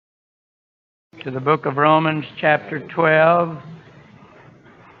to the book of Romans, chapter 12.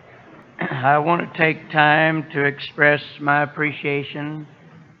 I want to take time to express my appreciation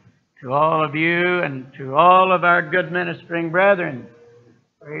to all of you and to all of our good ministering brethren.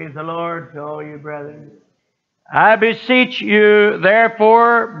 Praise the Lord to all you brethren. I beseech you,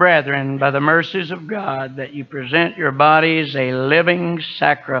 therefore, brethren, by the mercies of God, that you present your bodies a living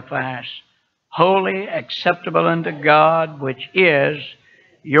sacrifice, holy, acceptable unto God, which is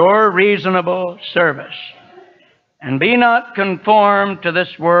your reasonable service. And be not conformed to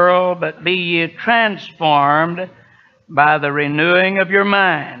this world, but be ye transformed by the renewing of your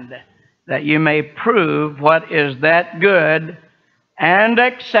mind, that you may prove what is that good and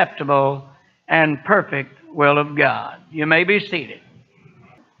acceptable and perfect will of God. You may be seated.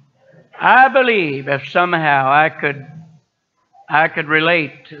 I believe if somehow I could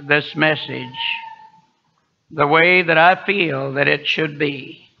relate this message the way that I feel that it should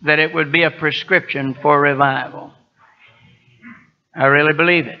be, that it would be a prescription for revival. I really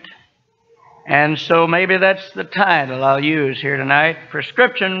believe it. And so maybe that's the title I'll use here tonight.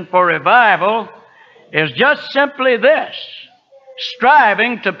 Prescription for revival is just simply this: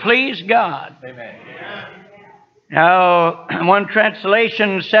 striving to please God. Amen. Now, one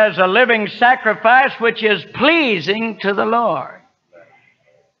translation says a living sacrifice which is pleasing to the Lord.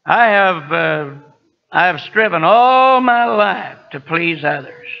 I have striven all my life to please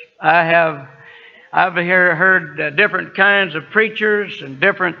others. I've heard different kinds of preachers and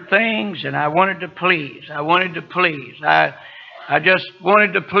different things, and I wanted to please. I just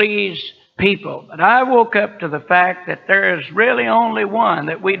wanted to please people. But I woke up to the fact that there is really only one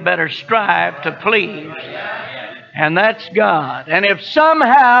that we'd better strive to please, and that's God. And if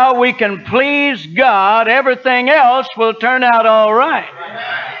somehow we can please God, everything else will turn out all right.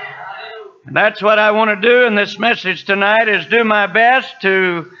 And that's what I want to do in this message tonight, is do my best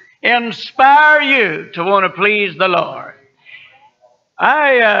to inspire you to want to please the Lord.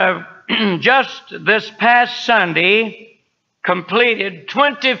 I just this past Sunday completed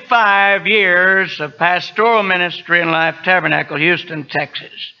 25 years of pastoral ministry in Life Tabernacle, Houston,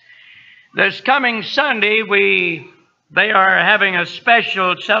 Texas. This coming Sunday, they are having a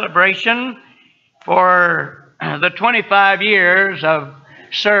special celebration for the 25 years of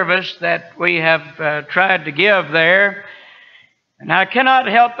service that we have tried to give there. And I cannot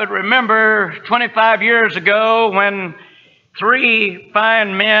help but remember 25 years ago when three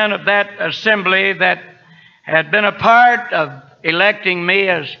fine men of that assembly that had been a part of electing me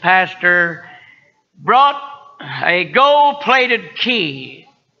as pastor brought a gold-plated key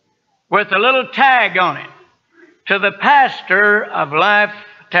with a little tag on it to the pastor of Life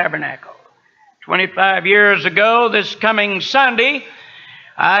Tabernacle. 25 years ago, this coming Sunday,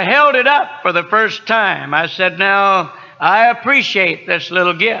 I held it up for the first time. I said, now, I appreciate this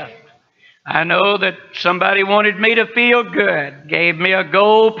little gift. I know that somebody wanted me to feel good, gave me a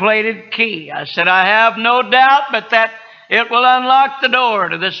gold-plated key. I said, I have no doubt but that it will unlock the door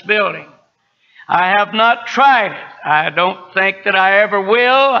to this building. I have not tried it. I don't think that I ever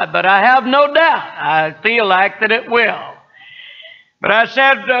will, but I have no doubt. I feel like that it will. But I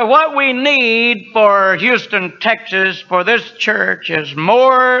said, what we need for Houston, Texas, for this church is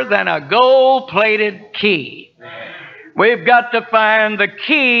more than a gold-plated key. We've got to find the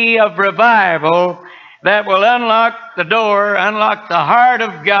key of revival that will unlock the door, unlock the heart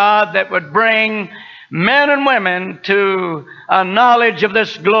of God, that would bring men and women to a knowledge of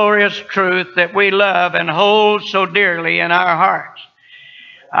this glorious truth that we love and hold so dearly in our hearts.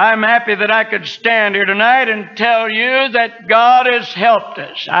 I'm happy that I could stand here tonight and tell you that God has helped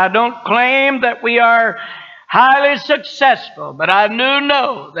us. I don't claim that we are highly successful, but I do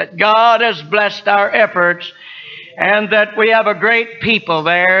know that God has blessed our efforts and that we have a great people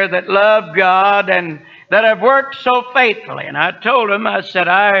there that love God and that have worked so faithfully. And I told them, I said,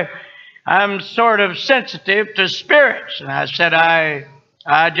 I'm sort of sensitive to spirits. And I said,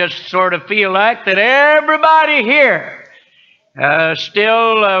 I just sort of feel like that everybody here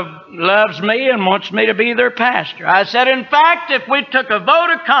still loves me and wants me to be their pastor. I said, in fact, if we took a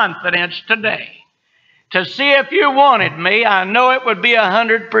vote of confidence today to see if you wanted me, I know it would be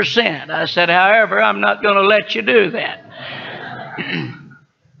 100%. I said, however, I'm not going to let you do that.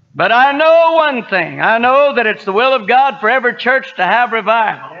 But I know one thing. I know that it's the will of God for every church to have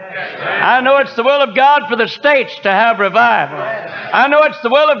revival. I know it's the will of God for the states to have revival. I know it's the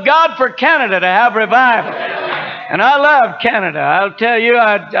will of God for Canada to have revival. And I love Canada. I'll tell you,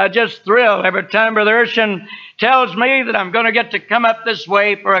 I just thrill every time Brother Urshan tells me that I'm going to get to come up this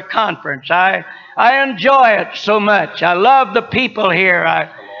way for a conference. I enjoy it so much. I love the people here.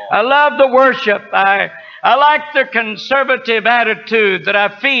 I love the worship. I I like the conservative attitude that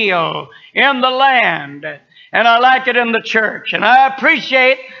I feel in the land, and I like it in the church. And I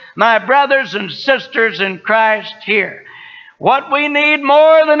appreciate my brothers and sisters in Christ here. What we need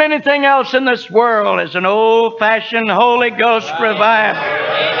more than anything else in this world is an old-fashioned Holy Ghost revival.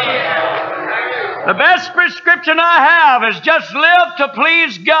 The best prescription I have is just live to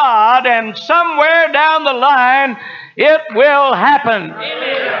please God, and somewhere down the line, it will happen.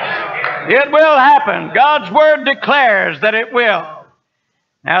 It will happen. God's Word declares that it will.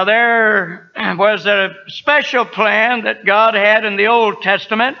 Now, there was a special plan that God had in the Old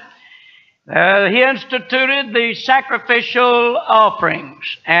Testament. He instituted the sacrificial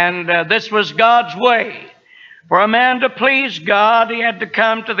offerings, and this was God's way. For a man to please God, he had to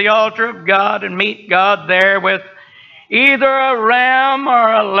come to the altar of God and meet God there with either a ram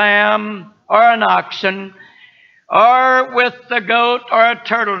or a lamb or an oxen, or with a goat or a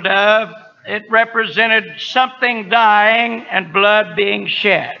turtle dove. It represented something dying and blood being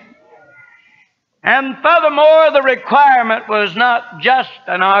shed. And furthermore, the requirement was not just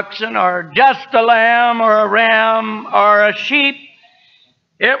an oxen or just a lamb or a ram or a sheep.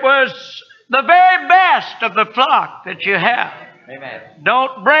 It was the very best of the flock that you have. Amen.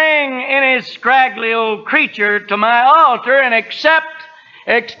 Don't bring any scraggly old creature to my altar and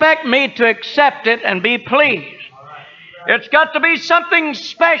expect me to accept it and be pleased. It's got to be something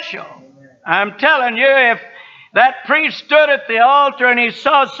special. I'm telling you, if that priest stood at the altar and he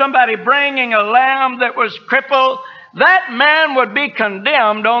saw somebody bringing a lamb that was crippled, that man would be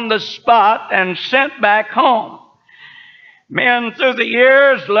condemned on the spot and sent back home. Men through the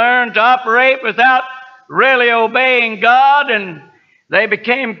years learned to operate without really obeying God, and they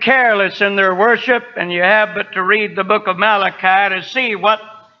became careless in their worship, and you have but to read the book of Malachi to see what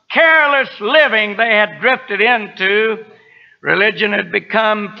careless living they had drifted into. Religion had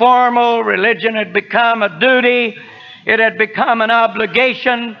become formal. Religion had become a duty. It had become an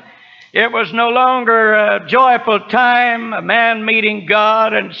obligation. It was no longer a joyful time, a man meeting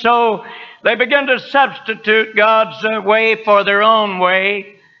God, and so they began to substitute God's way for their own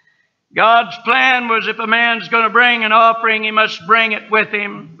way. God's plan was if a man's going to bring an offering, he must bring it with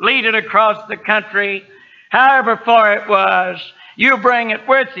him, lead it across the country, however far it was, you bring it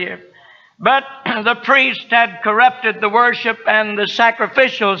with you. But the priest had corrupted the worship and the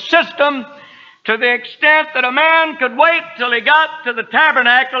sacrificial system to the extent that a man could wait till he got to the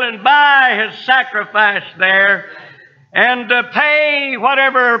tabernacle and buy his sacrifice there and pay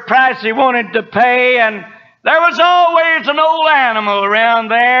whatever price he wanted to pay. And there was always an old animal around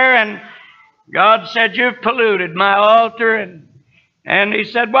there. And God said, "You've polluted my altar." And he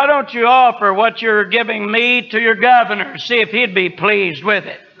said, "Why don't you offer what you're giving me to your governor? See if he'd be pleased with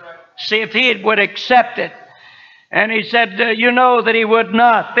it. See if he would accept it." And he said, "You know that he would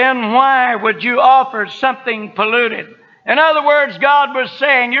not. Then why would you offer something polluted?" In other words, God was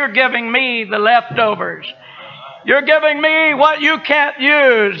saying, "You're giving me the leftovers. You're giving me what you can't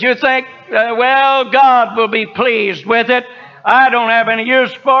use. You think, well, God will be pleased with it. I don't have any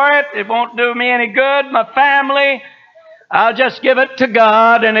use for it. It won't do me any good, my family. I'll just give it to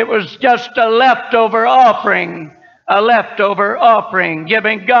God." And it was just a leftover offering,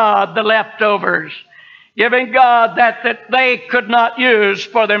 giving God the leftovers, giving God that they could not use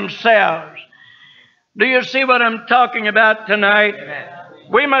for themselves. Do you see what I'm talking about tonight? Amen.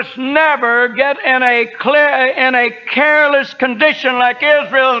 We must never get in a careless condition like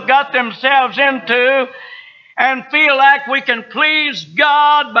Israel got themselves into and feel like we can please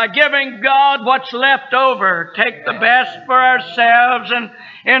God by giving God what's left over. Take the best for ourselves and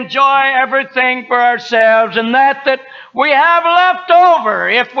enjoy everything for ourselves, and that we have left over.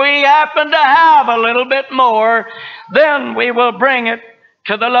 If we happen to have a little bit more, then we will bring it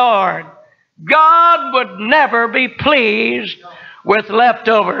to the Lord. God would never be pleased with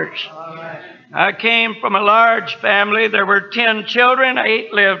leftovers. I came from a large family. There were 10 children.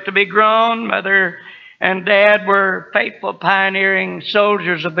 8 lived to be grown. Mother and Dad were faithful pioneering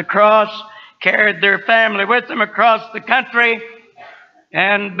soldiers of the cross, carried their family with them across the country,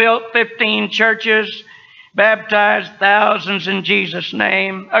 and built 15 churches, baptized thousands in Jesus'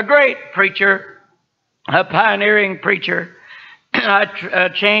 name. A great preacher, a pioneering preacher. I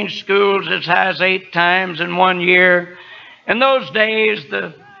changed schools as high as 8 times in 1 year. In those days,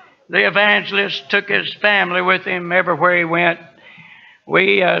 the evangelist took his family with him everywhere he went.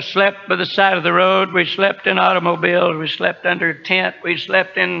 We slept by the side of the road. We slept in automobiles. We slept under a tent. We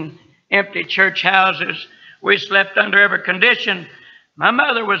slept in empty church houses. We slept under every condition. My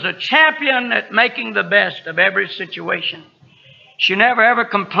mother was a champion at making the best of every situation. She never ever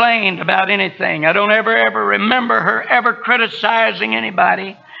complained about anything. I don't ever remember her ever criticizing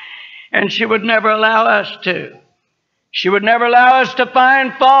anybody. And she would never allow us to. She would never allow us to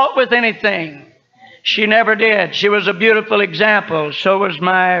find fault with anything. She never did. She was a beautiful example. So was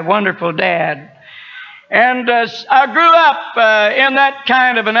my wonderful dad. And I grew up in that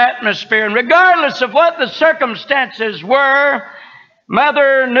kind of an atmosphere. And regardless of what the circumstances were,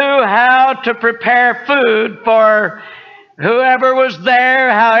 Mother knew how to prepare food for whoever was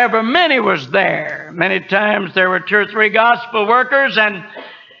there, however many was there. Many times there were 2 or 3 gospel workers, and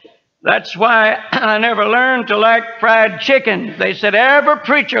that's why I never learned to like fried chicken. They said, every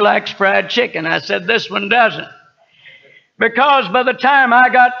preacher likes fried chicken. I said, this one doesn't. Because by the time I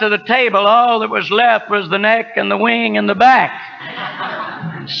got to the table, all that was left was the neck and the wing and the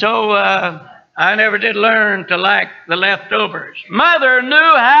back. So I never did learn to like the leftovers. Mother knew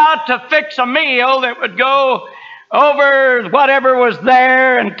how to fix a meal that would go over whatever was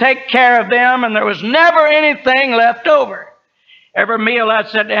there and take care of them, and there was never anything left over. Every meal I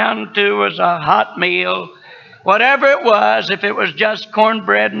sat down to was a hot meal. Whatever it was, if it was just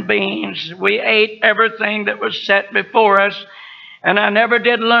cornbread and beans, we ate everything that was set before us, and I never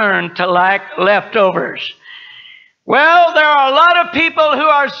did learn to like leftovers. Well, there are a lot of people who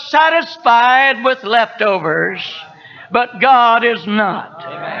are satisfied with leftovers, but God is not.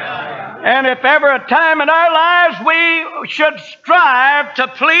 And if ever a time in our lives we should strive to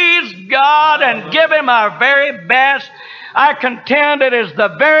please God and give Him our very best, I contend it is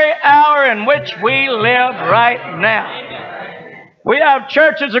the very hour in which we live right now. We have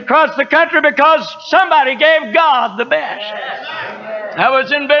churches across the country because somebody gave God the best. I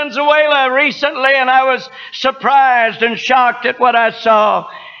was in Venezuela recently, and I was surprised and shocked at what I saw.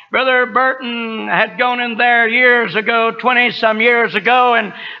 Brother Burton had gone in there years ago, 20-some years ago,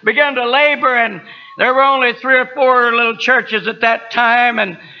 and began to labor, and there were only 3 or 4 little churches at that time,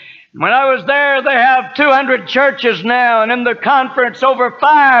 and when I was there, they have 200 churches now, and in the conference, over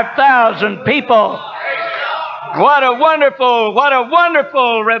 5,000 people. What a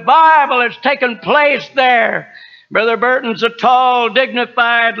wonderful revival has taken place there. Brother Burton's a tall,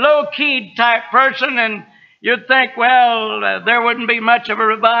 dignified, low-keyed type person, and you'd think, well, there wouldn't be much of a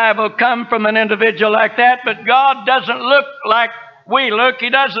revival come from an individual like that, but God doesn't look like we look. He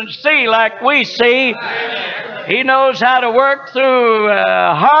doesn't see like we see. He knows how to work through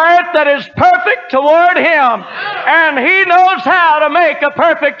a heart that is perfect toward Him, and He knows how to make a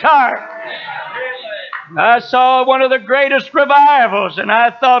perfect heart. I saw one of the greatest revivals, and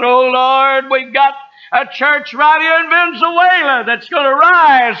I thought, oh Lord, we've got a church right here in Venezuela that's going to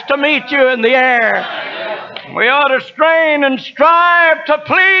rise to meet you in the air. We ought to strain and strive to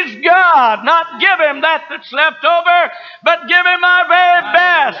please God, not give Him that's left over, but give Him our very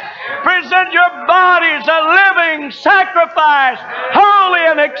best. Present your bodies a living sacrifice, holy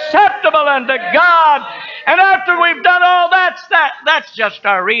and acceptable unto God. And after we've done all that's just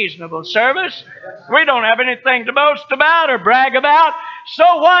our reasonable service. We don't have anything to boast about or brag about.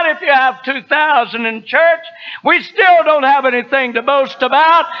 So what if you have 2,000 in church? We still don't have anything to boast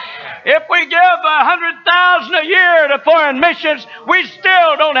about. If we give 100,000 a year to foreign missions, we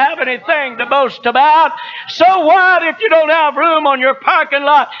still don't have anything to boast about. So what if you don't have room on your parking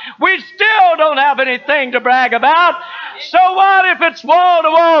lot? We still don't have anything to brag about. So what if it's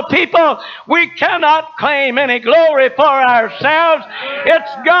wall-to-wall people? We cannot claim any glory for ourselves.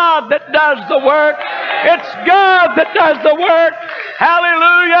 It's God that does the work. It's God that does the work.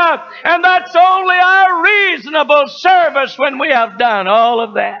 Hallelujah. And that's only our reasonable service when we have done all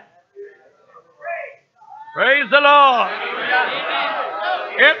of that. Praise the Lord.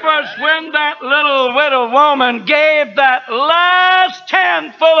 It was when that little widow woman gave that last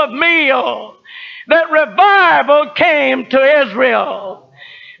handful of meal that revival came to Israel,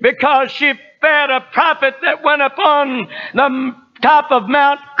 because she fed a prophet that went upon the top of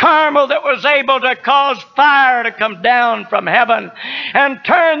Mount Carmel that was able to cause fire to come down from heaven and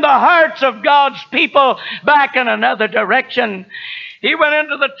turn the hearts of God's people back in another direction. He went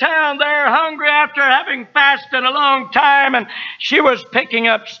into the town there hungry after having fasted a long time, and she was picking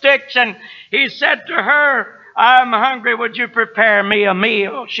up sticks, and he said to her, I'm hungry, would you prepare me a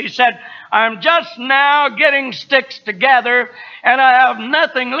meal? She said, I'm just now getting sticks together, and I have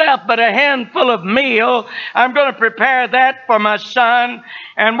nothing left but a handful of meal. I'm going to prepare that for my son,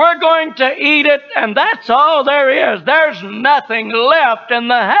 and we're going to eat it, and that's all there is. There's nothing left in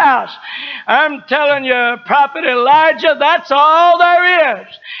the house. I'm telling you, Prophet Elijah, that's all there is.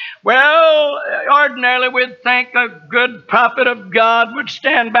 Well, ordinarily we'd think a good prophet of God would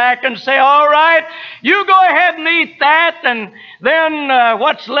stand back and say, all right, you go ahead and eat that, and then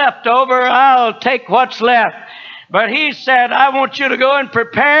what's left over, I'll take what's left. But he said, I want you to go and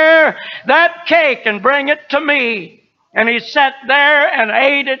prepare that cake and bring it to me. And he sat there and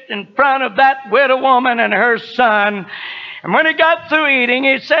ate it in front of that widow woman and her son. And when he got through eating,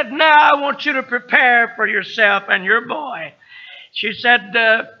 he said, "Now I want you to prepare for yourself and your boy." She said,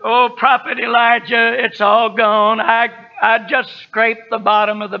 "Oh, Prophet Elijah, it's all gone. I just scraped the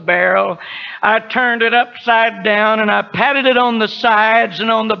bottom of the barrel. I turned it upside down and I patted it on the sides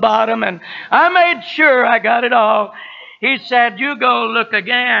and on the bottom, and I made sure I got it all." He said, "You go look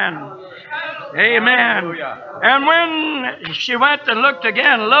again." Amen. And when she went and looked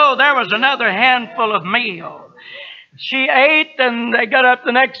again, lo, there was another handful of meal. She ate, and they got up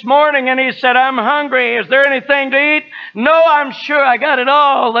the next morning, and he said, "I'm hungry. Is there anything to eat?" "No, I'm sure I got it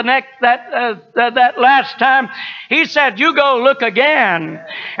all that last time." He said, "You go look again."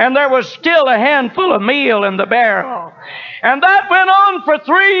 And there was still a handful of meal in the barrel. And that went on for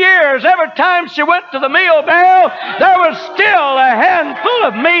 3 years. Every time she went to the meal barrel, there was still a handful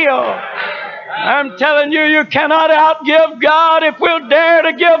of meal. I'm telling you, you cannot outgive God if we'll dare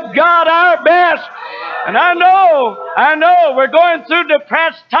to give God our best. And I know we're going through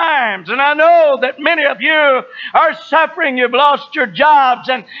depressed times, and I know that many of you are suffering. You've lost your jobs,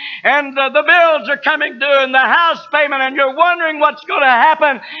 and the bills are coming due, and the house payment, and you're wondering what's going to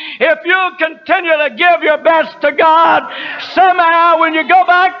happen. If you continue to give your best to God, somehow when you go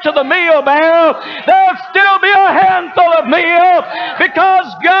back to the meal barrel, there'll still be a handful of meal,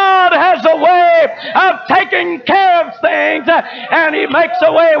 because God has a way of taking care of things, and He makes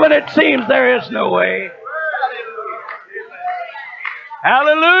a way when it seems there is no way.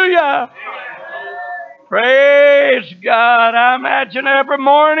 Hallelujah. Praise God. I imagine every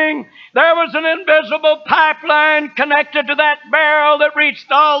morning there was an invisible pipeline connected to that barrel that reached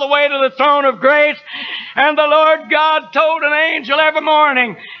all the way to the throne of grace. And the Lord God told an angel every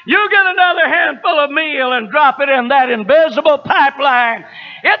morning, "You get another handful of meal and drop it in that invisible pipeline."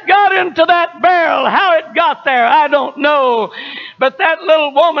 It got into that barrel. How it got there, I don't know. But that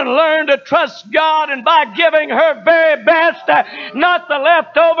little woman learned to trust God, and by giving her very best, not the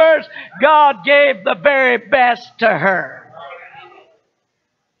leftovers, God gave the very best to her.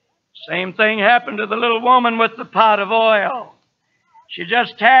 Same thing happened to the little woman with the pot of oil. She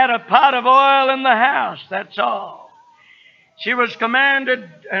just had a pot of oil in the house, that's all. She was commanded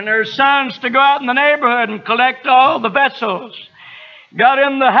and her sons to go out in the neighborhood and collect all the vessels. Got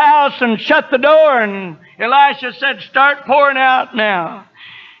in the house and shut the door, and Elisha said, "Start pouring out now."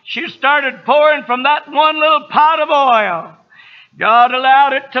 She started pouring from that one little pot of oil. God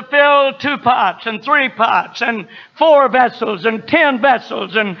allowed it to fill 2 pots and 3 pots and 4 vessels and 10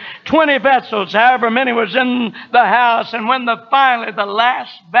 vessels and 20 vessels, however many was in the house. And when finally the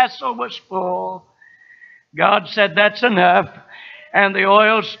last vessel was full, God said, "That's enough," and the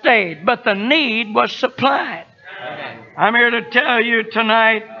oil stayed. But the need was supplied. I'm here to tell you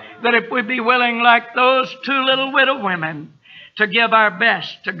tonight that if we be willing, like those 2 little widow women, to give our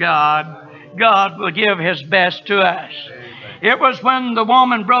best to God, God will give His best to us. It was when the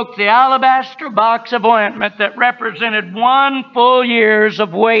woman broke the alabaster box of ointment that represented 1 full year's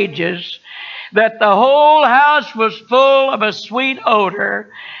of wages that the whole house was full of a sweet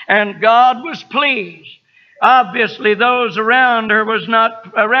odor, and God was pleased. Obviously, those around him was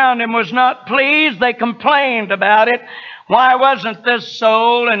not pleased. They complained about it. Why wasn't this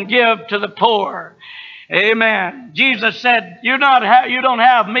sold and give to the poor? Amen. Jesus said, you don't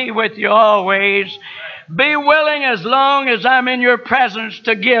have me with you always. Be willing as long as I'm in your presence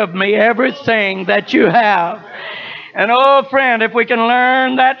to give me everything that you have. And oh, friend, if we can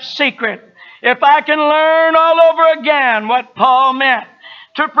learn that secret, if I can learn all over again what Paul meant,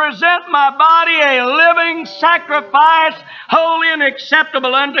 to present my body a living sacrifice, holy and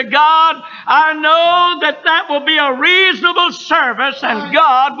acceptable unto God, I know that will be a reasonable service, and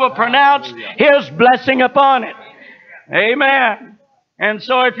God will pronounce His blessing upon it. Amen. And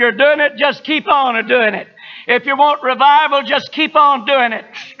so if you're doing it, just keep on doing it. If you want revival, just keep on doing it.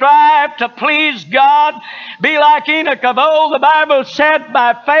 Strive to please God. Be like Enoch of old. The Bible said,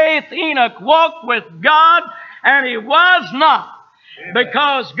 by faith Enoch walked with God, and he was not,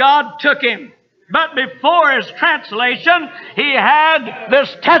 because God took him. But before his translation, he had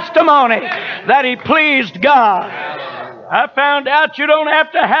this testimony that he pleased God. I found out you don't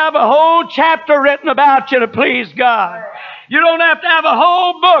have to have a whole chapter written about you to please God. You don't have to have a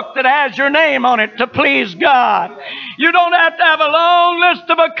whole book that has your name on it to please God. You don't have to have a long list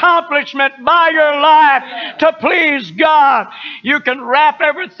of accomplishments by your life to please God. You can wrap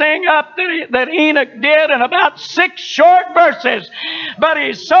everything up that Enoch did in about 6 short verses. But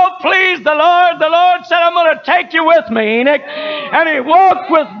he so pleased the Lord said, I'm going to take you with me, Enoch. And he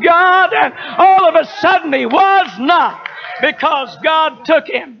walked with God, and all of a sudden he was not, because God took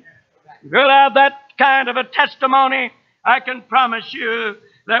him. You'll have that kind of a testimony. I can promise you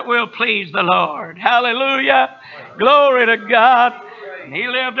that we'll please the Lord. Hallelujah. Glory to God. And he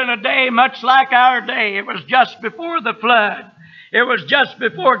lived in a day much like our day. It was just before the flood. It was just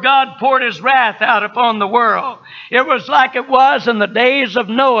before God poured His wrath out upon the world. It was like it was in the days of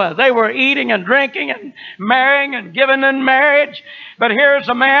Noah. They were eating and drinking and marrying and giving in marriage. But here's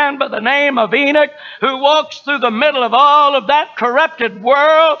a man by the name of Enoch who walks through the middle of all of that corrupted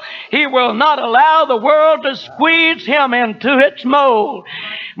world. He will not allow the world to squeeze him into its mold.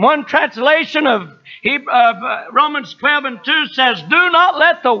 One translation of Romans 12 and 2 says, do not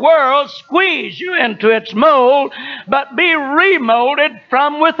let the world squeeze you into its mold, but be remolded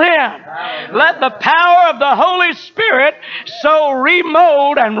from within. Let the power of the Holy Spirit so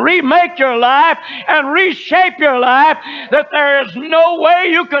remold and remake your life and reshape your life that there is no way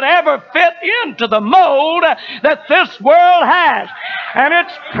you could ever fit into the mold that this world has. And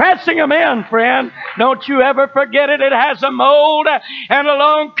it's pressing them in, friend. Don't you ever forget it. It has a mold, and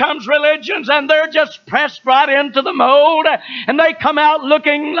along comes religions, and they're just pressed right into the mold, and they come out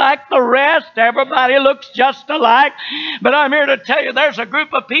looking like the rest. Everybody looks just alike. But I'm here to tell you, there's a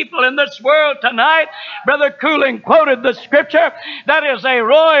group of people in this world tonight. Brother Cooling quoted the scripture. That is a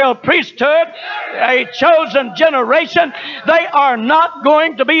royal priesthood, a chosen generation. They are not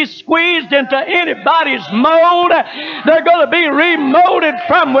going to be squeezed into anybody's mold. They're going to be remolded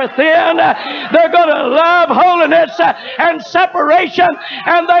from within. They're going to love holiness and separation,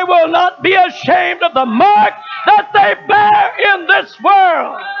 and they will not be ashamed of the mark that they bear in this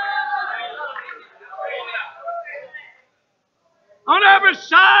world. On every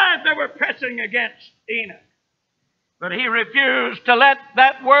side they were pressing against Enoch. But he refused to let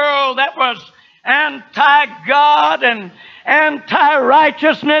that world that was anti-God and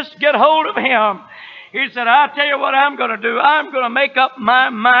anti-righteousness get hold of him. He said, I'll tell you what I'm going to do. I'm going to make up my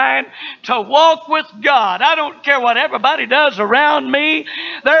mind to walk with God. I don't care what everybody does around me.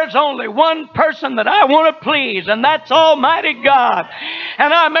 There's only one person that I want to please, and that's Almighty God.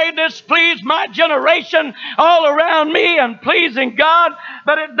 And I may displease my generation all around me and pleasing God,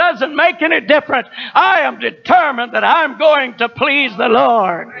 but it doesn't make any difference. I am determined that I'm going to please the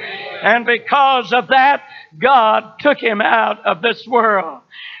Lord. And because of that, God took him out of this world.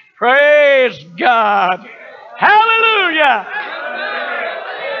 Praise God. Hallelujah.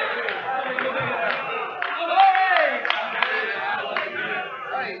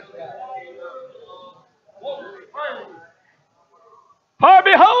 For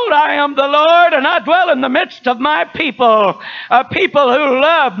behold, I am the Lord, and I dwell in the midst of my people, a people who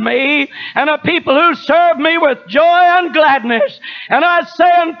love me, and a people who serve me with joy and gladness. And I say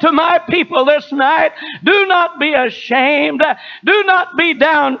unto my people this night, do not be ashamed, do not be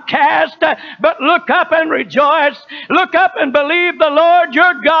downcast, but look up and rejoice. Look up and believe the Lord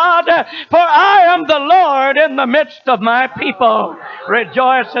your God, for I am the Lord in the midst of my people.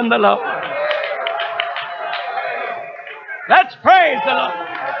 Rejoice in the Lord. Let's praise the Lord.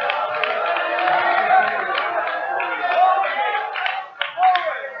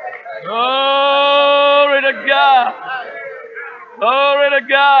 Glory to God. Glory to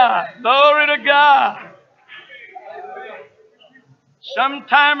God. Glory to God.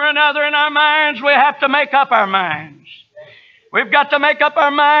 Sometime or another in our minds, we have to make up our minds. We've got to make up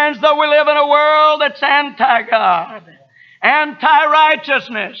our minds, though we live in a world that's anti-God,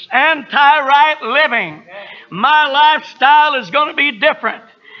 anti-righteousness, anti-right living. My lifestyle is going to be different.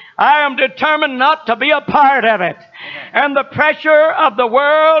 I am determined not to be a part of it. And the pressure of the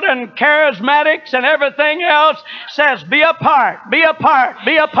world and charismatics and everything else says, be a part, be a part,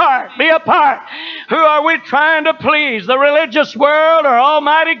 be a part, be a part. Who are we trying to please? The religious world or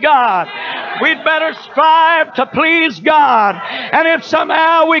Almighty God? We'd better strive to please God. And if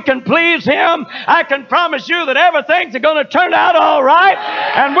somehow we can please Him, I can promise you that everything's going to turn out all right.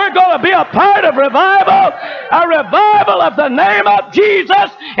 And we're going to be a part of revival, a revival of the name of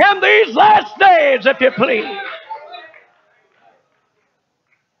Jesus in these last days, if you please.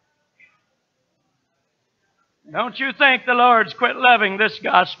 Don't you think the Lord's quit loving this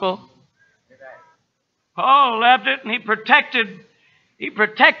gospel? Paul loved it, and he protected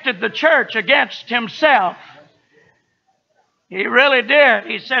the church against himself. He really did.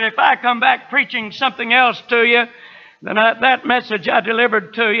 He said, if I come back preaching something else to you than that message I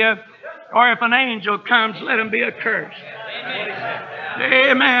delivered to you, or if an angel comes, let him be accursed.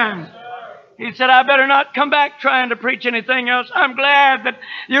 Amen. He said, I better not come back trying to preach anything else. I'm glad that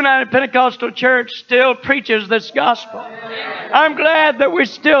United Pentecostal Church still preaches this gospel. I'm glad that we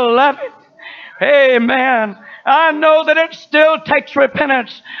still love it. Amen. I know that it still takes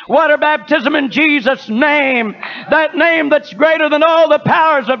repentance. Water baptism in Jesus' name. That name that's greater than all the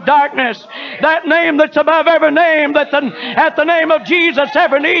powers of darkness. That name that's above every name. That at the name of Jesus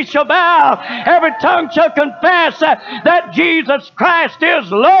every knee shall bow. Every tongue shall confess that Jesus Christ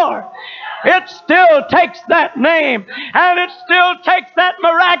is Lord. It still takes that name, and it still takes that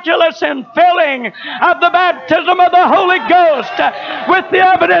miraculous infilling of the baptism of the Holy Ghost with the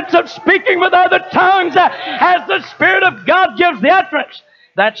evidence of speaking with other tongues as the Spirit of God gives the utterance.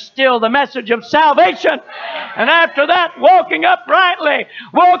 That's still the message of salvation. And after that, walking uprightly,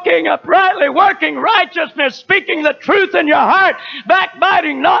 working righteousness, speaking the truth in your heart,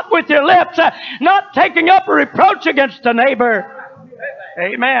 backbiting not with your lips, not taking up a reproach against a neighbor.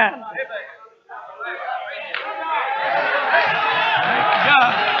 Amen.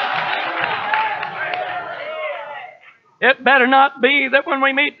 It better not be that when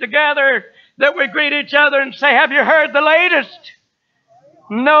we meet together that we greet each other and say, "Have you heard the latest?"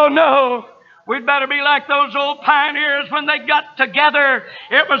 No. We'd better be like those old pioneers when they got together.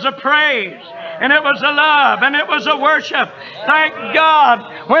 It was a praise, and it was a love, and it was a worship. Thank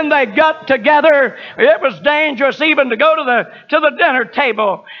God, when they got together, it was dangerous even to go to the dinner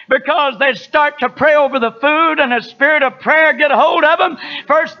table, because they'd start to pray over the food, and a spirit of prayer get a hold of them.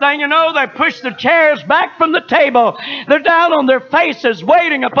 First thing you know, they push the chairs back from the table. They're down on their faces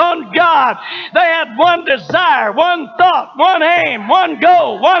waiting upon God. They had one desire, one thought, one aim, one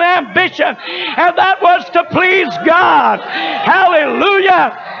goal, one ambition, and that was to please God.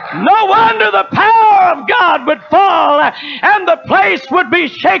 Hallelujah. No wonder the power of God would fall and the place would be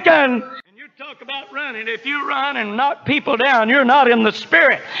shaken. Talk about running. If you run and knock people down, you're not in the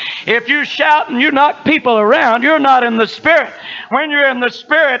Spirit. If you shout and you knock people around, you're not in the Spirit. When you're in the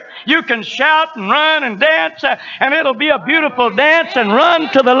Spirit, you can shout and run and dance, and it'll be a beautiful dance and run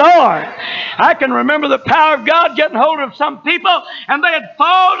to the Lord. I can remember the power of God getting hold of some people, and they'd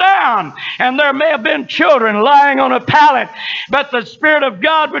fall down, and there may have been children lying on a pallet, but the Spirit of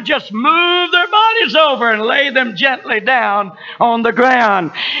God would just move their bodies over and lay them gently down on the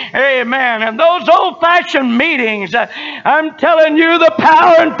ground. Amen. And those old-fashioned meetings, I'm telling you, the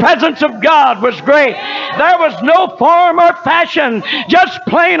power and presence of God was great. There was no form or fashion, just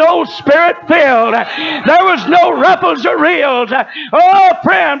plain old Spirit-filled. There was no ruffles or reels. Oh,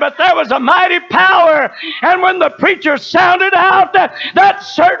 friend, but there was a mighty power. And when the preacher sounded out that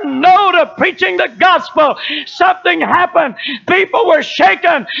certain note of preaching the gospel, something happened. People were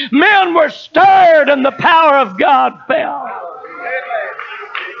shaken. Men were stirred, and the power of God fell.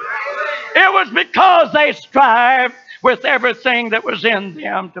 It was because they strived with everything that was in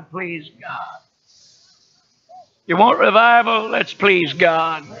them to please God. You want revival? Let's please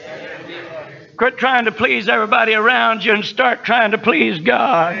God. Quit trying to please everybody around you and start trying to please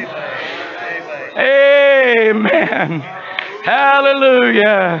God. Amen.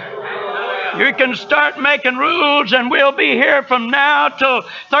 Hallelujah. You can start making rules, and we'll be here from now till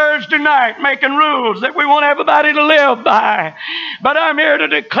Thursday night making rules that we want everybody to live by. But I'm here to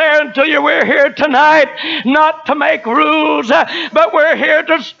declare unto you, we're here tonight not to make rules, but we're here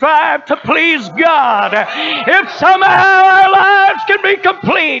to strive to please God. If somehow our lives can be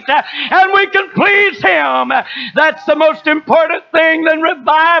complete and we can please Him, that's the most important thing. Then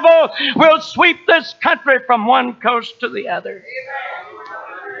revival will sweep this country from one coast to the other.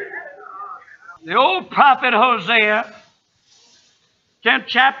 The old prophet Hosea, 10th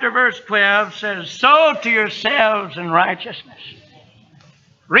chapter, verse 12, says, "Sow to yourselves in righteousness,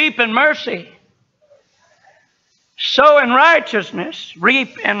 reap in mercy. Sow in righteousness,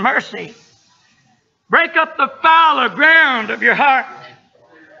 reap in mercy. Break up the fallow ground of your heart,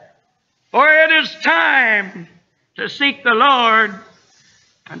 for it is time to seek the Lord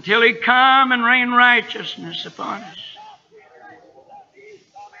until He come and rain righteousness upon us."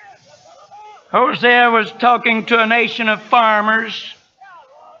 Hosea was talking to a nation of farmers.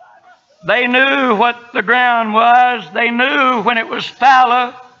 They knew what the ground was. They knew when it was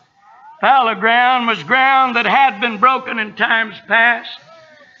fallow. Fallow ground was ground that had been broken in times past.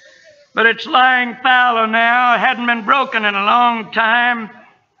 But it's lying fallow now. It hadn't been broken in a long time.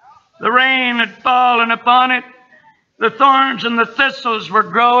 The rain had fallen upon it. The thorns and the thistles were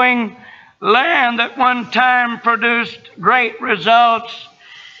growing. Land that one time produced great results.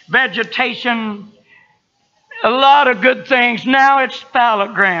 Vegetation, a lot of good things. Now it's fallow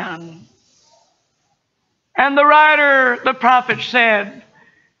ground. And the writer, the prophet said,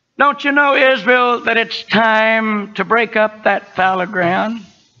 "Don't you know, Israel, that it's time to break up that fallow ground?"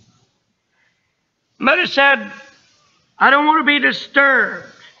 But he said, "I don't want to be disturbed.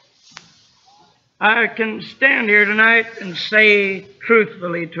 I can stand here tonight and say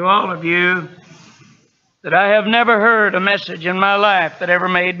truthfully to all of you that I have never heard a message in my life that ever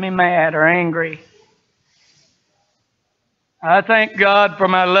made me mad or angry. I thank God for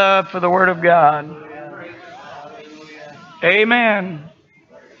my love for the Word of God. Amen.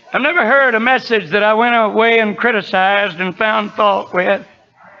 I've never heard a message that I went away and criticized and found fault with,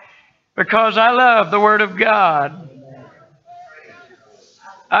 because I love the Word of God.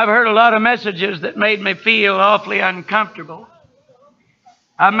 I've heard a lot of messages that made me feel awfully uncomfortable.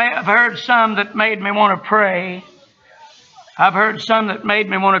 I've heard some that made me want to pray. I've heard some that made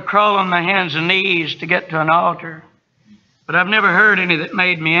me want to crawl on my hands and knees to get to an altar. But I've never heard any that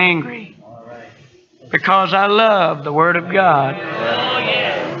made me angry, because I love the Word of God.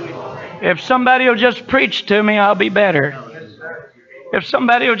 If somebody will just preach to me, I'll be better. If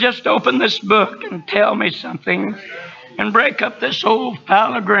somebody will just open this book and tell me something and break up this old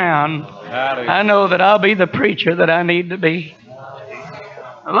fallow ground, I know that I'll be the preacher that I need to be.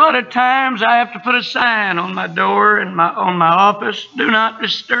 A lot of times I have to put a sign on my door and on my office, "Do not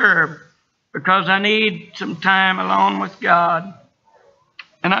disturb," because I need some time alone with God.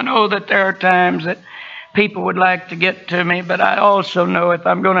 And I know that there are times that people would like to get to me, but I also know if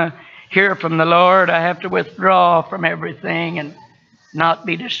I'm going to hear from the Lord, I have to withdraw from everything and not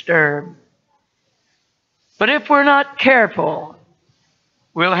be disturbed. But if we're not careful,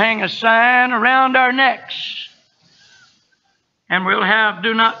 we'll hang a sign around our necks and we'll have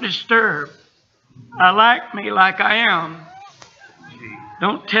 "Do not disturb." I like me like I am.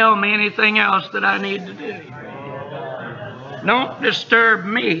 Don't tell me anything else that I need to do. Don't disturb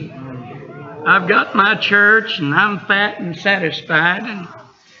me. I've got my church and I'm fat and satisfied and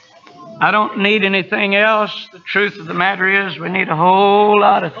I don't need anything else. The truth of the matter is we need a whole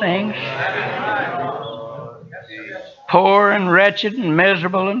lot of things. Poor and wretched and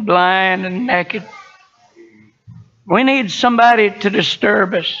miserable and blind and naked. We need somebody to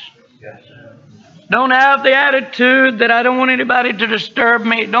disturb us. Don't have the attitude that I don't want anybody to disturb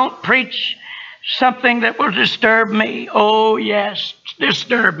me. Don't preach something that will disturb me. Oh, yes,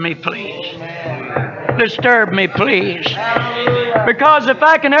 disturb me, please. Disturb me, please. Because if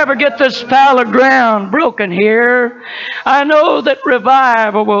I can ever get this fallow ground broken here, I know that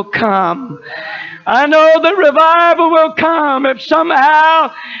revival will come. I know that revival will come if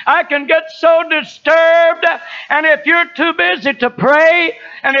somehow I can get so disturbed, and if you're too busy to pray,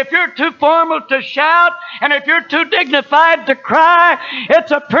 and if you're too formal to shout, and if you're too dignified to cry, it's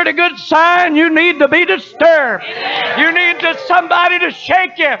a pretty good sign you need to be disturbed. You need somebody to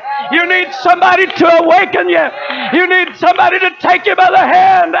shake you. You need somebody to awaken you. You need somebody to take you by the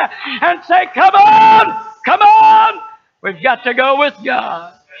hand and say, "Come on, come on. We've got to go with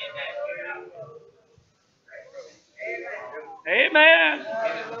God." Amen.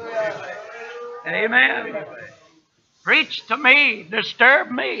 Amen. Preach to me.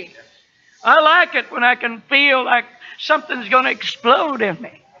 Disturb me. I like it when I can feel like something's going to explode in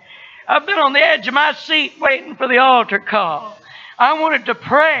me. I've been on the edge of my seat waiting for the altar call. I wanted to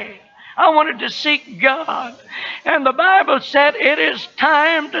pray. I wanted to seek God. And the Bible said it is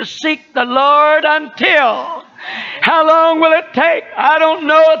time to seek the Lord until. How long will it take? I don't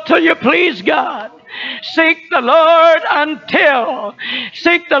know, until you please God. Seek the Lord until.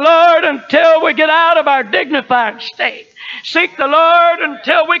 Seek the Lord until we get out of our dignified state. Seek the Lord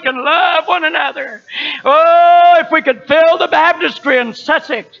until we can love one another. Oh, if we could fill the baptistry in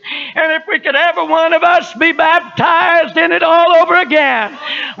Sussex, and if we could every one of us be baptized in it all over again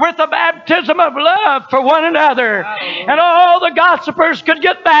with the baptism of love for one another, and all the gossipers could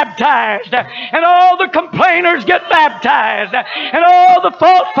get baptized, and all the complainers get baptized, and all the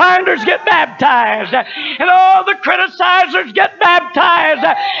fault finders get baptized, and all the criticizers get baptized,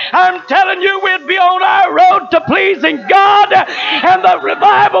 I'm telling you, we'd be on our road to pleasing God, and the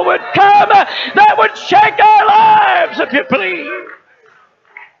revival would come that would shake our lives, if you please.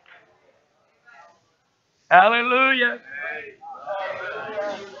 Hallelujah.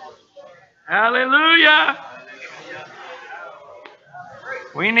 Hallelujah.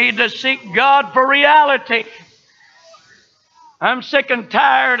 We need to seek God for reality. I'm sick and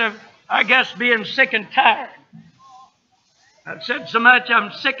tired of, I guess, being sick and tired. I've said so much,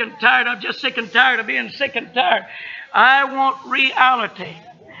 I'm sick and tired. I'm just sick and tired of being sick and tired. I want reality.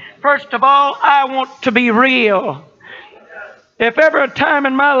 First of all, I want to be real. If ever a time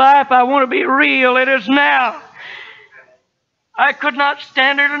in my life I want to be real, it is now. I could not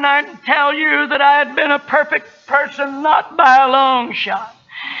stand here tonight and tell you that I had been a perfect person, not by a long shot.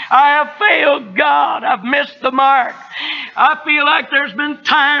 I have failed God. I've missed the mark. I feel like there's been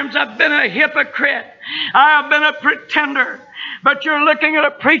times I've been a hypocrite. I have been a pretender. But you're looking at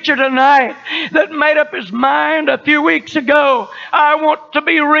a preacher tonight that made up his mind a few weeks ago, I want to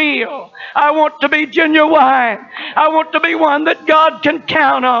be real. I want to be genuine. I want to be one that God can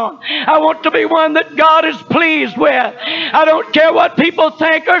count on. I want to be one that God is pleased with. I don't care what people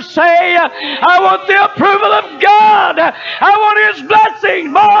think or say. I want the approval of God. I want His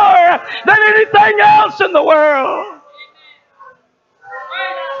blessing more than anything else in the world.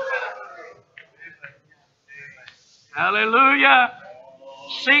 Hallelujah.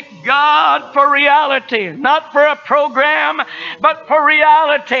 Seek God for reality, not for a program, but for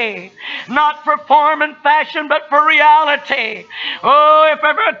reality. Not for form and fashion, but for reality. Oh, if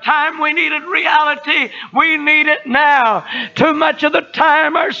ever a time we needed reality, we need it now. Too much of the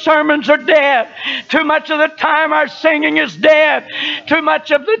time our sermons are dead. Too much of the time our singing is dead. Too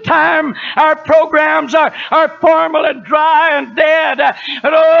much of the time our programs are formal and dry and dead.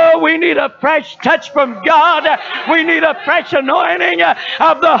 But oh, we need a fresh touch from God. We need a fresh anointing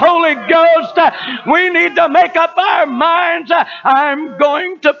of the Holy Ghost. We need to make up our minds. I'm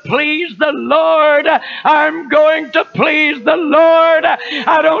going to please the Lord. I'm going to please the Lord.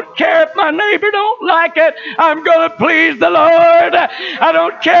 I don't care if my neighbor don't like it. I'm going to please the Lord. I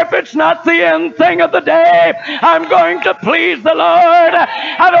don't care if it's not the end thing of the day. I'm going to please the Lord.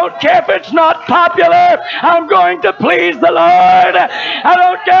 I don't care if it's not popular. I'm going to please the Lord. I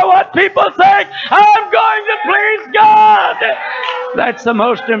don't care what people think. I'm going to please God. That's the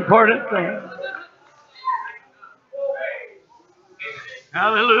most important thing.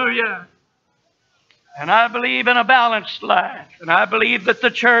 Hallelujah. And I believe in a balanced life. And I believe that the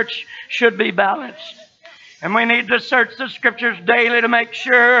church should be balanced. And we need to search the Scriptures daily to make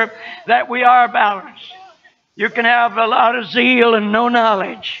sure that we are balanced. You can have a lot of zeal and no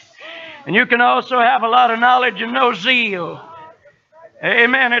knowledge. And you can also have a lot of knowledge and no zeal.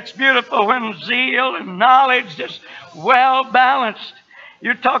 Amen. It's beautiful when zeal and knowledge is well balanced.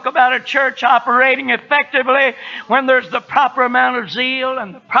 You talk about a church operating effectively when there's the proper amount of zeal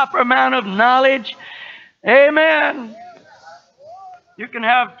and the proper amount of knowledge. Amen. You can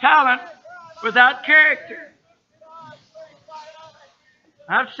have talent without character.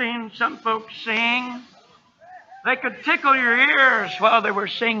 I've seen some folks sing. They could tickle your ears while they were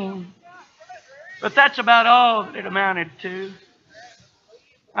singing. But that's about all that it amounted to.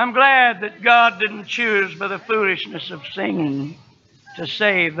 I'm glad that God didn't choose by the foolishness of singing to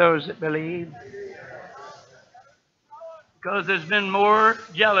save those that believe. Because there's been more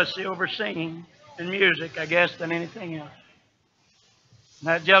jealousy over singing and music, I guess, than anything else. And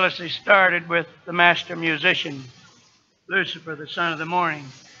that jealousy started with the master musician, Lucifer, the son of the morning,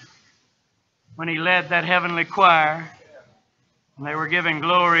 when he led that heavenly choir, and they were giving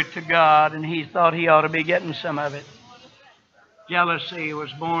glory to God, and he thought he ought to be getting some of it. Jealousy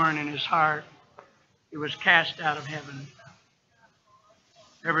was born in his heart. He was cast out of heaven.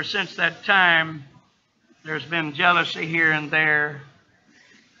 Ever since that time, there's been jealousy here and there.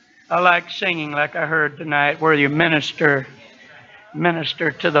 I like singing like I heard tonight, where you minister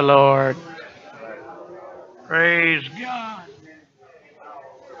to the Lord. Praise God.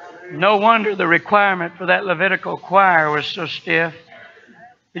 No wonder the requirement for that Levitical choir was so stiff.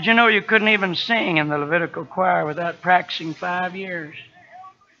 Did you know you couldn't even sing in the Levitical choir without practicing 5 years?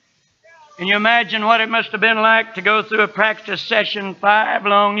 Can you imagine what it must have been like to go through a practice session 5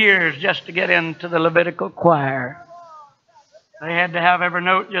 long years just to get into the Levitical choir? They had to have every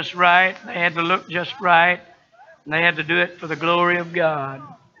note just right. They had to look just right. And they had to do it for the glory of God.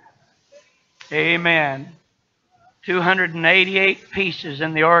 Amen. 288 pieces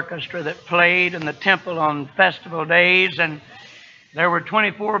in the orchestra that played in the temple on festival days, and there were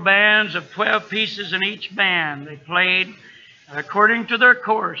 24 bands of 12 pieces in each band. They played according to their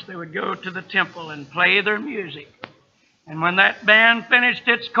course. They would go to the temple and play their music. And when that band finished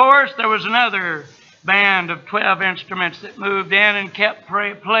its course, there was another band of 12 instruments that moved in and kept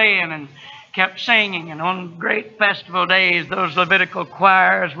playing and kept singing. And on great festival days, those Levitical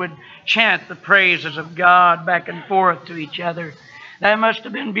choirs would chant the praises of God back and forth to each other. That must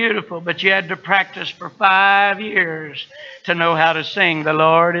have been beautiful, but you had to practice for 5 years to know how to sing, "The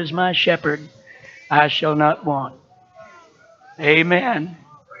Lord is my shepherd, I shall not want." Amen.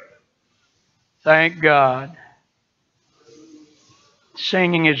 Thank God.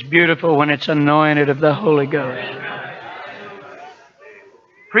 Singing is beautiful when it's anointed of the Holy Ghost.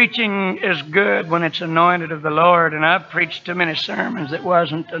 Preaching is good when it's anointed of the Lord, and I've preached too many sermons that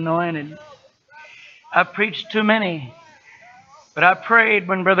wasn't anointed. I've preached too many. But I prayed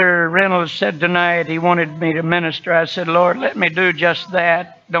when Brother Reynolds said tonight he wanted me to minister. I said, "Lord, let me do just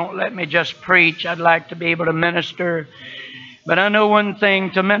that. Don't let me just preach. I'd like to be able to minister But I know one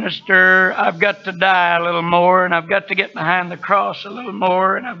thing, to minister, I've got to die a little more, and I've got to get behind the cross a little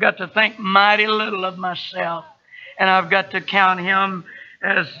more, and I've got to think mighty little of myself, and I've got to count Him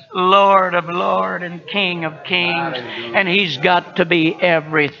as Lord of Lords and King of Kings, and He's got to be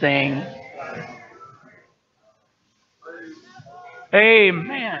everything.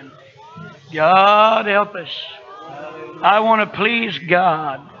 Amen. God help us. I want to please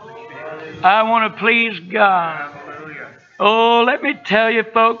God. I want to please God. Oh, let me tell you,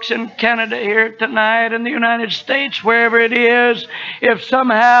 folks, in Canada here tonight, in the United States, wherever it is, if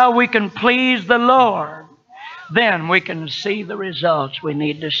somehow we can please the Lord, then we can see the results we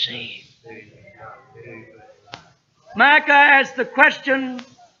need to see. Micah asked the question,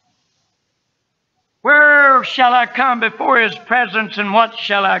 where shall I come before His presence, and what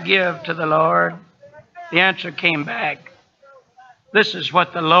shall I give to the Lord? The answer came back. This is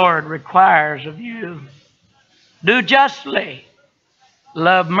what the Lord requires of you. Do justly,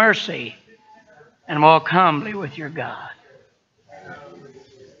 love mercy, and walk humbly with your God.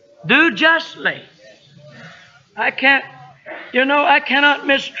 Do justly. I cannot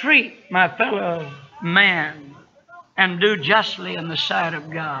mistreat my fellow man and do justly in the sight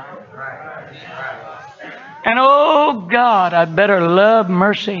of God. And oh God, I'd better love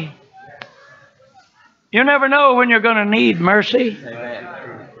mercy. You never know when you're going to need mercy.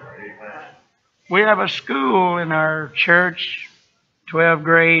 We have a school in our church, 12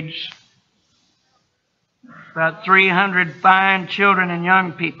 grades, about 300 fine children and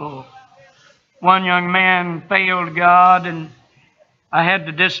young people. One young man failed God, and I had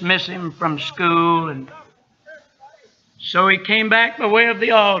to dismiss him from school, and so he came back by way of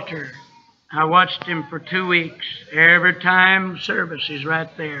the altar. I watched him for 2 weeks. Every time service, he's right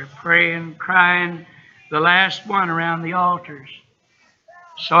there, praying, crying, the last one around the altars.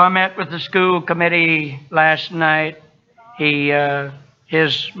 So I met with the school committee last night.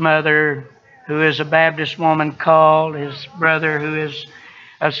 His mother, who is a Baptist woman, called. His brother, who is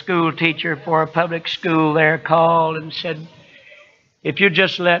a school teacher for a public school there, called and said, if you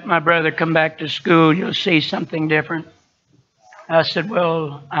just let my brother come back to school, you'll see something different. I said,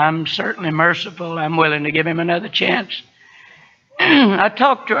 well, I'm certainly merciful. I'm willing to give him another chance. I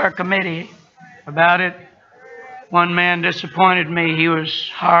talked to our committee about it. One man disappointed me. He was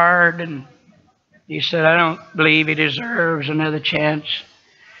hard, and he said, I don't believe he deserves another chance.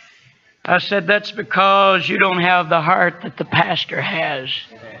 I said, that's because you don't have the heart that the pastor has.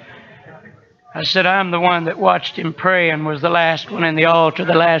 I said, I'm the one that watched him pray and was the last one in the altar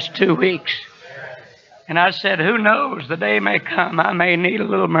the last 2 weeks. And I said, who knows, the day may come I may need a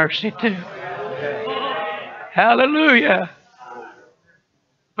little mercy too. Hallelujah.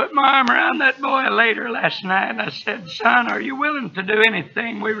 Put my arm around that boy later last night, and I said, son, are you willing to do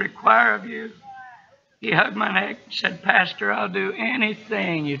anything we require of you? He hugged my neck and said, Pastor, I'll do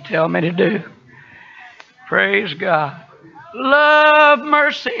anything you tell me to do. Praise God. Love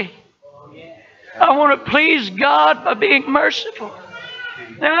mercy. I want to please God by being merciful.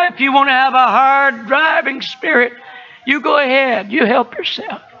 Now, if you want to have a hard driving spirit, you go ahead. You help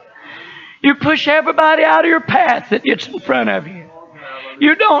yourself. You push everybody out of your path that gets in front of you.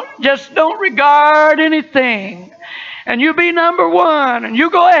 You don't regard anything. And you be number one. And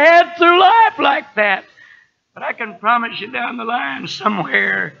you go ahead through life like that. But I can promise you down the line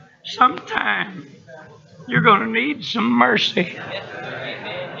somewhere, sometime, you're going to need some mercy.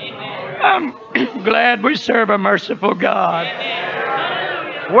 I'm glad we serve a merciful God.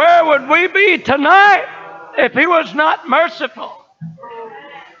 Where would we be tonight if He was not merciful?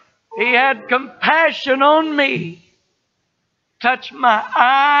 He had compassion on me. Touch my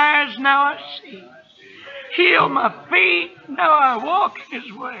eyes, now I see. Heal my feet, now I walk in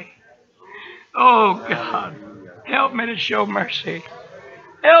His way. Oh God, help me to show mercy.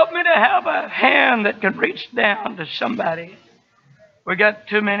 Help me to have a hand that can reach down to somebody. We got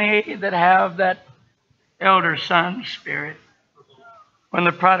too many that have that elder son spirit. When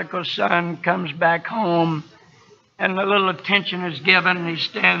the prodigal son comes back home and a little attention is given, and he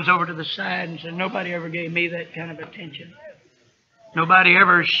stands over to the side and says, nobody ever gave me that kind of attention. Nobody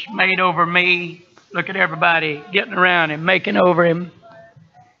ever made over me. Look at everybody getting around him, making over him.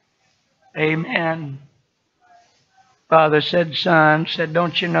 Amen. Father said, son,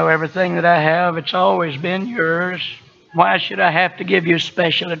 don't you know everything that I have? It's always been yours. Why should I have to give you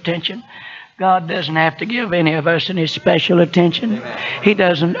special attention? God doesn't have to give any of us any special attention. He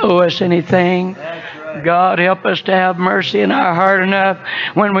doesn't owe us anything. God, help us to have mercy in our heart enough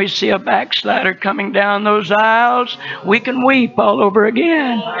when we see a backslider coming down those aisles, we can weep all over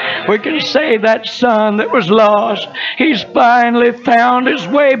again. We can say that son that was lost, he's finally found his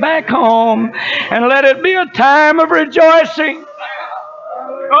way back home, and let it be a time of rejoicing.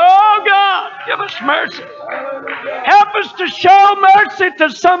 Oh God, give us mercy. Help us to show mercy to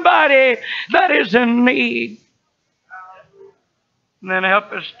somebody that is in need. And then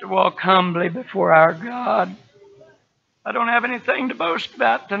help us to walk humbly before our God. I don't have anything to boast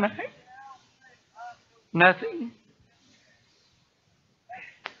about tonight. Nothing.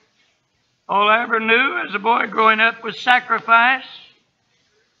 All I ever knew as a boy growing up was sacrifice.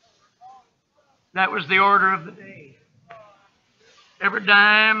 That was the order of the day. Every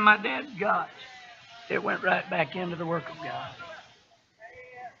dime my dad got, it went right back into the work of God.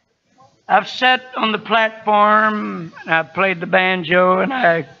 I've sat on the platform, and I played the banjo, and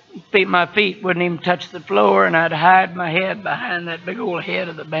my feet wouldn't even touch the floor, and I'd hide my head behind that big old head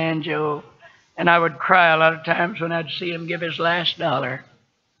of the banjo, and I would cry a lot of times when I'd see him give his last dollar.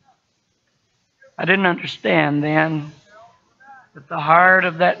 I didn't understand then that the heart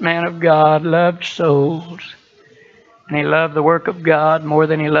of that man of God loved souls, and he loved the work of God more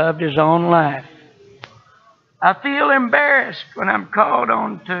than he loved his own life. I feel embarrassed when I'm called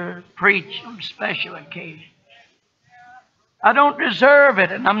on to preach on special occasions. I don't deserve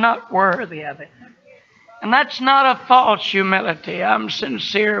it, and I'm not worthy of it. And that's not a false humility. I'm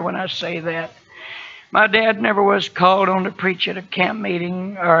sincere when I say that. My dad never was called on to preach at a camp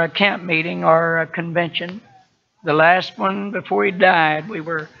meeting or a convention. The last one before he died, we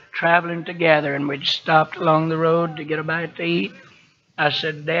were traveling together, and we'd stopped along the road to get a bite to eat. I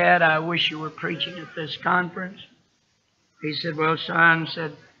said, Dad, I wish you were preaching at this conference. He said, well, son,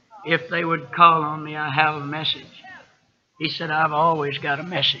 if they would call on me, I have a message. He said, I've always got a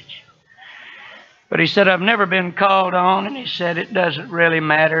message. But he said, I've never been called on, and he said, it doesn't really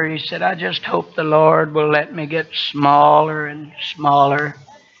matter. He said, I just hope the Lord will let me get smaller and smaller.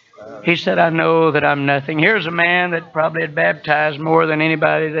 He said, I know that I'm nothing. Here's a man that probably had baptized more than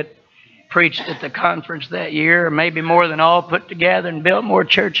anybody that preached at the conference that year, or maybe more than all put together, and built more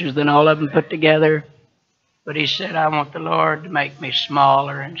churches than all of them put together. But he said, I want the Lord to make me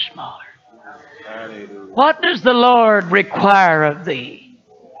smaller and smaller. What does the Lord require of thee?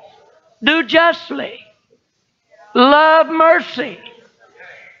 Do justly. Love mercy.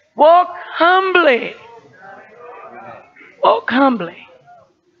 Walk humbly. Walk humbly.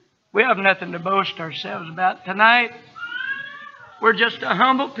 We have nothing to boast ourselves about tonight. We're just a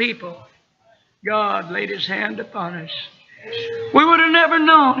humble people. God laid his hand upon us. We would have never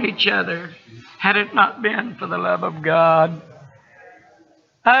known each other had it not been for the love of God.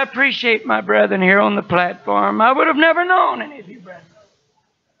 I appreciate my brethren here on the platform. I would have never known any of you brethren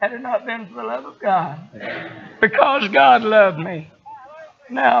had it not been for the love of God. Because God loved me.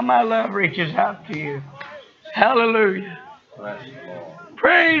 Now my love reaches out to you. Hallelujah.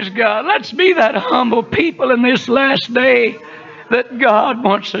 Praise God. Let's be that humble people in this last day that God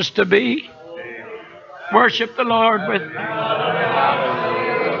wants us to be. Worship the Lord with me.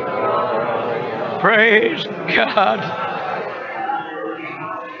 Praise God.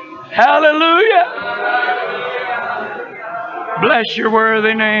 Hallelujah. Bless your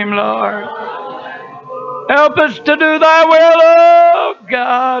worthy name, Lord. Help us to do thy will, oh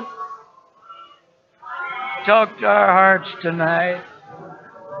God. Talk to our hearts tonight.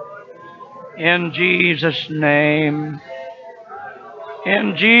 In Jesus' name.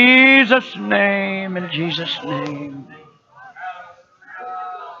 In Jesus' name. In Jesus' name.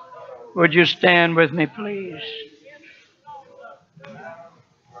 Would you stand with me, please?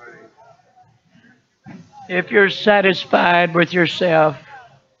 If you're satisfied with yourself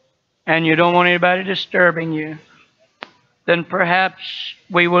and you don't want anybody disturbing you, then perhaps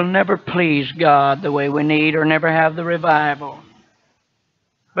we will never please God the way we need or never have the revival.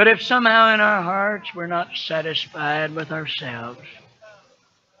 But if somehow in our hearts we're not satisfied with ourselves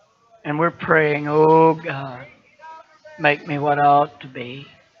and we're praying, oh God, make me what I ought to be.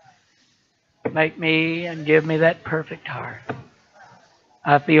 Make me and give me that perfect heart.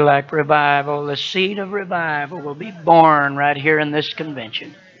 I feel like revival, the seed of revival will be born right here in this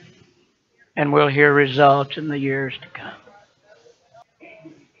convention. And we'll hear results in the years to come.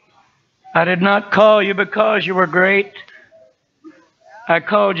 I did not call you because you were great. I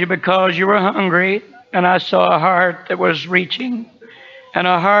called you because you were hungry, and I saw a heart that was reaching, and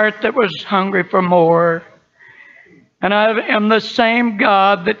a heart that was hungry for more. And I am the same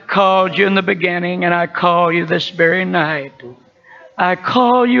God that called you in the beginning, and I call you this very night. I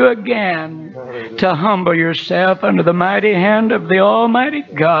call you again to humble yourself under the mighty hand of the Almighty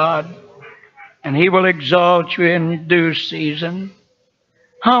God. and He will exalt you in due season.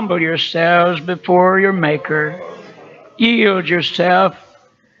 Humble yourselves before your Maker. Yield yourself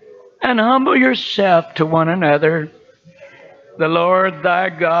and humble yourself to one another. The Lord thy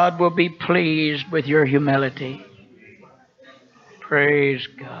God will be pleased with your humility. Praise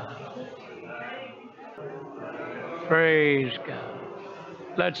God. Praise God.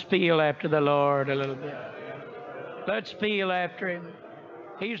 Let's feel after the Lord a little bit. Let's feel after Him.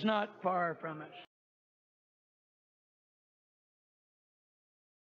 He's not far from us.